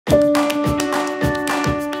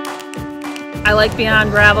I like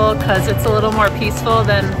Beyond Gravel because it's a little more peaceful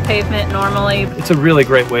than pavement normally. It's a really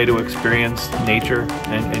great way to experience nature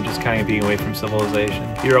and just kind of being away from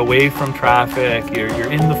civilization. You're away from traffic, you're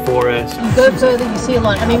in the forest. You go further, you see a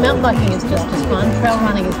lot. I mean, mountain biking is just as fun, trail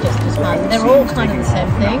running is just as fun. They're all kind of the same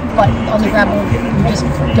thing, but on the gravel, you just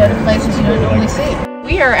go to places you don't normally see.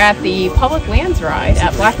 We are at the Public Lands Ride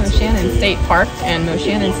at Black Moshannon State Park and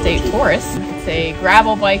Moshannon State Forest. It's a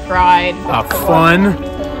gravel bike ride. A fun,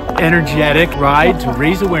 energetic ride to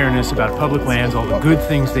raise awareness about public lands, all the good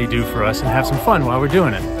things they do for us, and have some fun while we're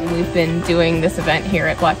doing it. We've been doing this event here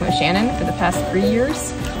at Black Moshannon for the past 3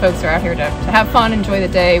 years. Folks are out here to have fun, enjoy the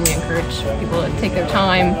day. We encourage people to take their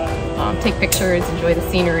time, take pictures, enjoy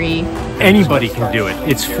the scenery. Anybody can do it.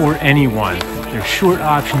 It's for anyone. There's short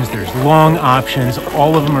options, there's long options,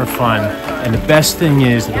 all of them are fun. And the best thing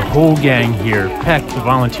is the whole gang here, Peck, the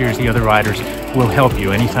volunteers, the other riders, will help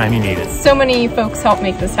you anytime you need it. So many folks help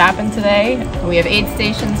make this happen today. We have aid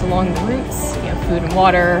stations along the routes, we have food and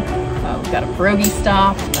water. We've got a pierogi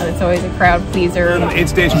stop. It's always a crowd pleaser. Aid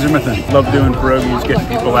stations are my thing. Love doing pierogies, getting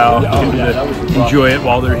people out, getting to enjoy it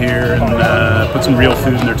while they're here, and put some real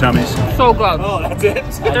food in their tummies. So good. Oh, that's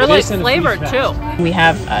it. They're like flavored too. We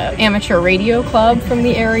have an amateur radio club from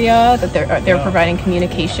the area that they're providing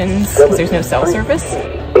communications because there's no cell service.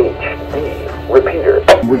 Repeater.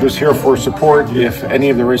 We're just here for support. If any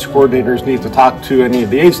of the race coordinators need to talk to any of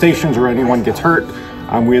the aid stations or anyone gets hurt,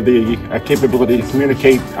 we have the capability to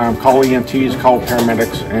communicate, call EMTs, call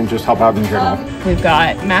paramedics, and just help out in general. We've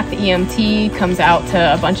got Matt the EMT, comes out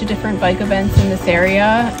to a bunch of different bike events in this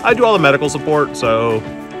area. I do all the medical support, so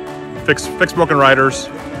fix broken riders.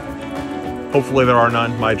 Hopefully there are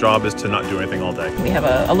none. My job is to not do anything all day. We have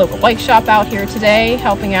a local bike shop out here today,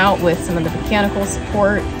 helping out with some of the mechanical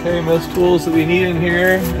support. Carry most tools that we need in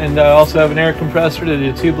here, and also have an air compressor to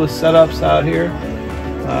do tubeless setups out here.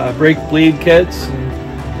 Brake bleed kits,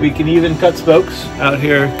 and we can even cut spokes out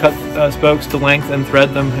here, cut spokes to length and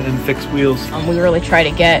thread them and fix wheels. We really try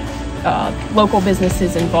to get local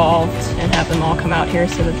businesses involved and have them all come out here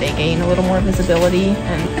so that they gain a little more visibility,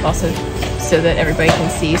 and also so that everybody can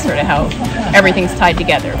see sort of how everything's tied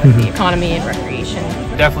together with the economy and recreation.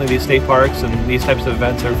 Definitely these state parks and these types of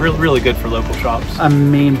events are really good for local shops. A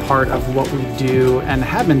main part of what we do and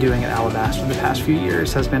have been doing at Alabaster the past few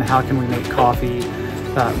years has been how can we make coffee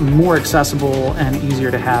more accessible and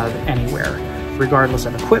easier to have anywhere, regardless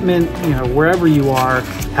of equipment, wherever you are.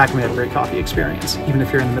 How can we have a great coffee experience, even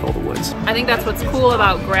if you're in the middle of the woods? I think that's what's cool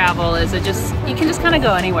about gravel is you can just kind of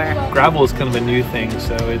go anywhere. Gravel is kind of a new thing,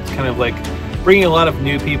 so it's kind of like bringing a lot of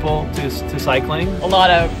new people to cycling. A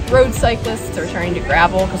lot of road cyclists are turning to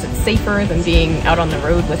gravel because it's safer than being out on the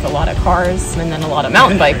road with a lot of cars. And then a lot of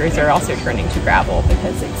mountain bikers are also turning to gravel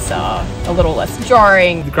because it's a little less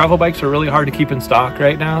jarring. The gravel bikes are really hard to keep in stock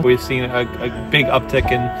right now. We've seen a big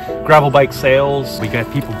uptick in gravel bike sales. We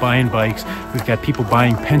got people buying bikes. We've got people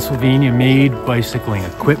buying Pennsylvania-made bicycling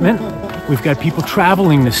equipment. We've got people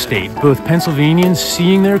traveling the state, both Pennsylvanians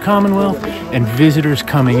seeing their Commonwealth and visitors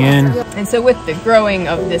coming in. And so with the growing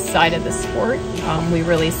of this side of the sport, we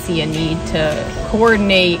really see a need to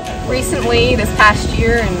coordinate. Recently, this past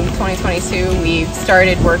year in 2022, we've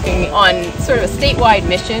started working on sort of a statewide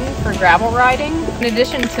mission for gravel riding. In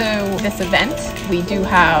addition to this event, we do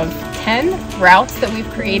have 10 routes that we've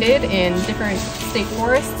created in different state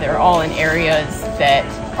forests. They're all in areas that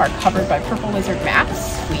are covered by Purple Lizard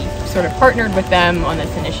maps. We sort of partnered with them on this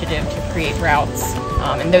initiative to create routes,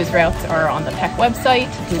 and those routes are on the Peck website.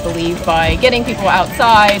 We believe by getting people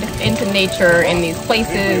outside into nature in these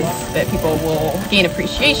places that people will gain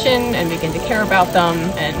appreciation and begin to care about them,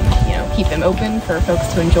 and keep them open for folks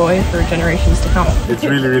to enjoy for generations to come. It's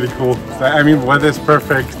really cool. I mean, weather's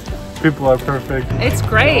perfect. People are perfect. It's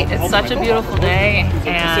great. It's such a beautiful day,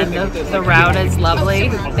 and the route is lovely.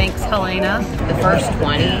 Thanks, Helena. The first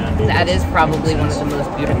 20, that is probably one of the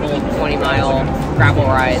most beautiful 20-mile gravel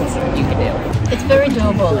rides you can do. It's very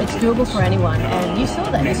doable. It's doable for anyone, and you saw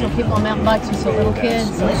that. You saw people on mountain bikes, you saw little kids.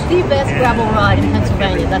 It's the best gravel ride in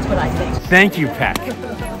Pennsylvania. That's what I think. Thank you, Peck.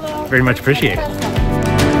 Very much appreciated.